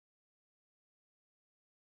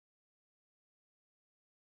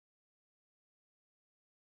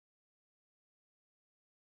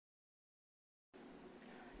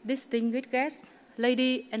distinguished guests,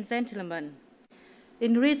 ladies and gentlemen.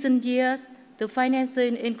 In recent years, the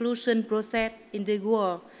financial inclusion process in the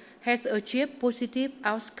world has achieved positive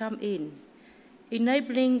outcomes in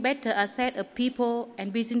enabling better access of people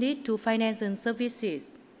and business to financial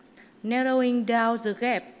services, narrowing down the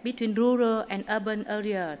gap between rural and urban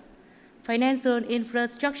areas, financial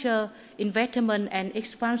infrastructure investment and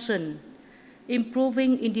expansion,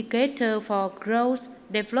 improving indicators for growth,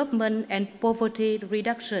 development and poverty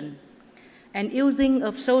reduction, and using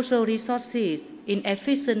of social resources in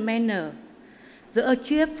efficient manner. The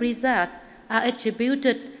achieved results are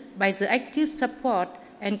attributed by the active support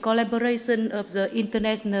and collaboration of the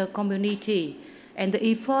international community and the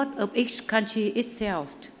effort of each country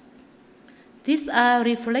itself. These are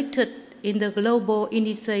reflected in the global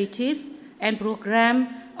initiatives and programs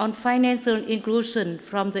on financial inclusion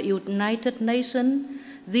from the United Nations,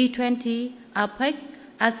 G20, APEC,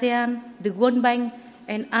 ASEAN, the World Bank,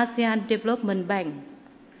 and ASEAN Development Bank,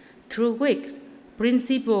 through which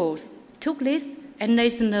principles, checklists, and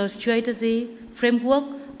national strategy framework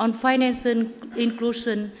on financial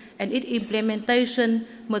inclusion and its implementation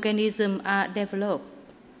mechanisms are developed.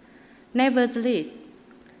 Nevertheless,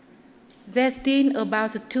 there's still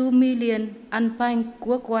about 2 million unbanked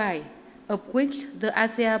worldwide, of which the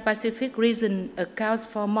Asia-Pacific region accounts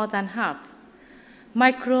for more than half.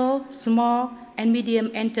 Micro, small, and medium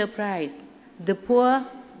enterprise, the poor,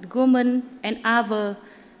 women, and other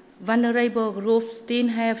vulnerable groups still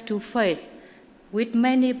have to face with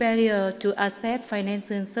many barriers to access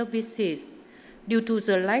financial services due to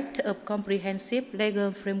the lack of comprehensive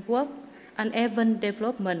legal framework, uneven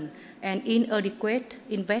development, and inadequate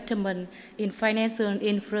investment in financial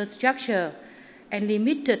infrastructure, and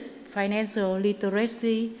limited financial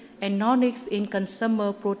literacy and knowledge in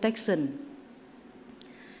consumer protection.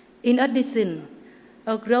 In addition,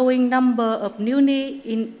 a growing number of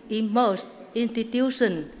newly emerged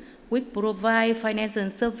institutions which provide financial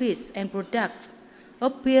services and products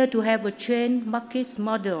appear to have a changed market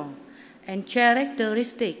model and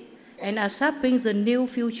characteristics and are shaping the new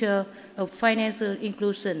future of financial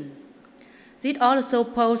inclusion. This also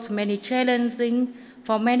poses many challenges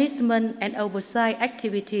for management and oversight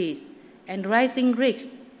activities and rising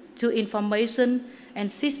risks to information and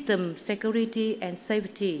system security and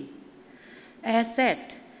safety. As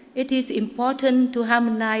said, it is important to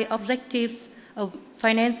harmonize objectives of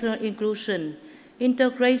financial inclusion,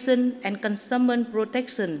 integration, and consumer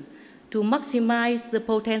protection to maximize the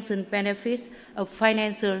potential benefits of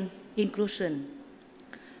financial inclusion.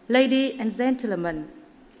 Ladies and gentlemen,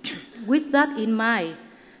 with that in mind,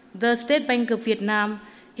 the State Bank of Vietnam,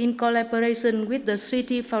 in collaboration with the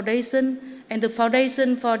City Foundation and the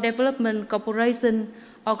Foundation for Development Corporation,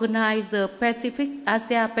 organized the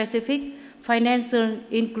Asia-Pacific Financial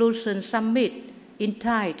Inclusion Summit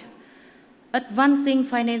entitled Advancing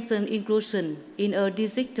Financial Inclusion in a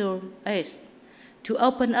Digital Age, to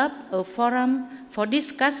open up a forum for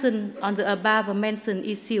discussion on the above-mentioned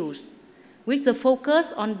issues, with the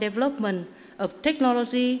focus on development of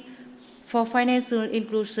technology for financial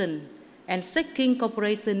inclusion and seeking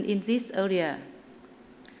cooperation in this area.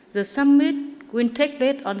 The summit will take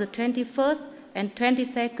place on the 21st and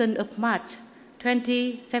 22nd of March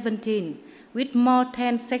 2017, with more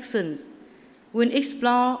 10 sections. We'll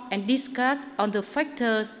explore and discuss on the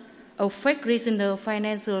factors of regional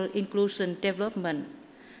financial inclusion development,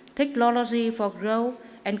 technology for growth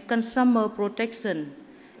and consumer protection,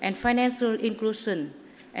 and financial inclusion,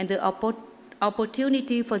 and the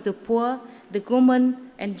opportunity for the poor, the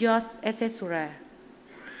women, and youth, etc.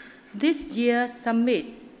 This year's summit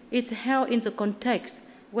is held in the context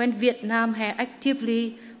when Vietnam has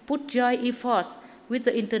actively put joint efforts with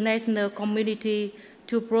the international community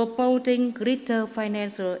to promoting greater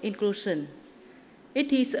financial inclusion.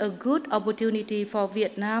 It is a good opportunity for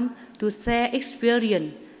Vietnam to share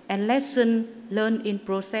experience and lessons learned in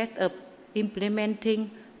process of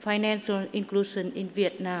implementing financial inclusion in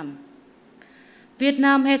Vietnam.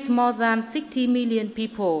 Vietnam has more than 60 million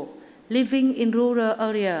people living in rural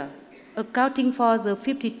areas, accounting for the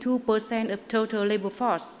 52% of total labor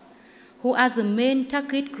force, who are the main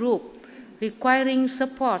target group requiring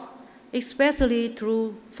support, especially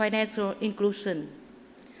through financial inclusion.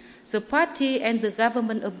 The party and the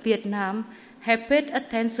government of Vietnam have paid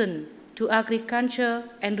attention to agriculture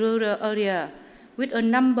and rural areas with a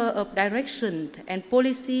number of directions and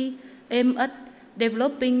policies aimed at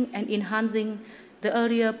developing and enhancing the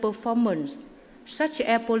area performance, such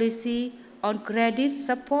as policy on credit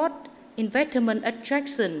support, investment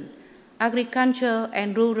attraction, agriculture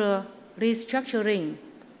and rural restructuring,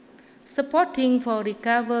 supporting for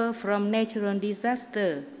recovery from natural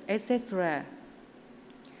disaster, etc.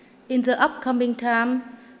 In the upcoming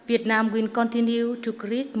time, Vietnam will continue to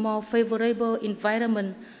create more favorable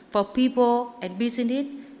environment for people and business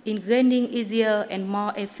in gaining easier and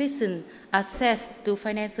more efficient access to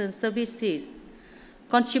financial services,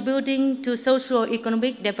 contributing to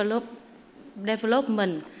socio-economic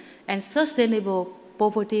development and sustainable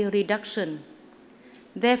poverty reduction.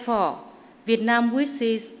 Therefore, Vietnam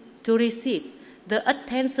wishes to receive the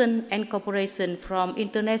attention and cooperation from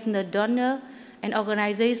international donors and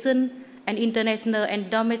organizations and international and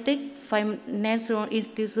domestic financial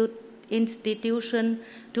institutions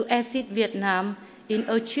to assist Vietnam in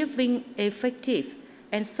achieving effective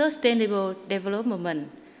and sustainable development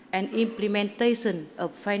and implementation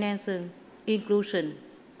of financial inclusion.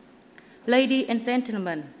 Ladies and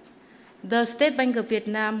gentlemen, the State Bank of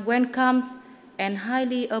Vietnam welcomes and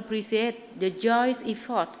highly appreciates the joint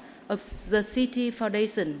effort of the City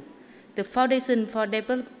Foundation, the Foundation for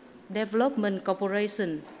Development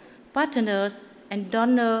Corporation, partners and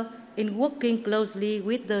donors in working closely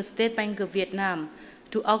with the State Bank of Vietnam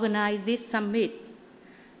to organize this summit.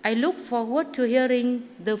 I look forward to hearing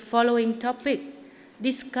the following topic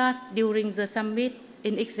discussed during the summit,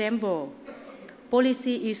 in example,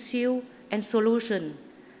 policy issue and solution,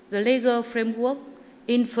 the legal framework,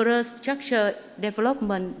 infrastructure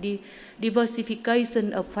development,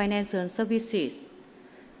 diversification of financial services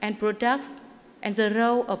and products, and the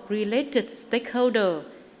role of related stakeholders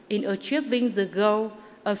in achieving the goal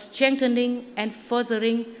of strengthening and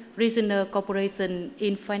furthering regional cooperation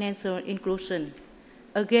in financial inclusion.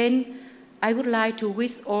 Again, I would like to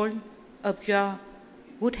wish all of you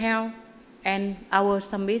good health and our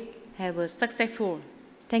summit have a successful.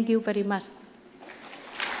 Thank you very much.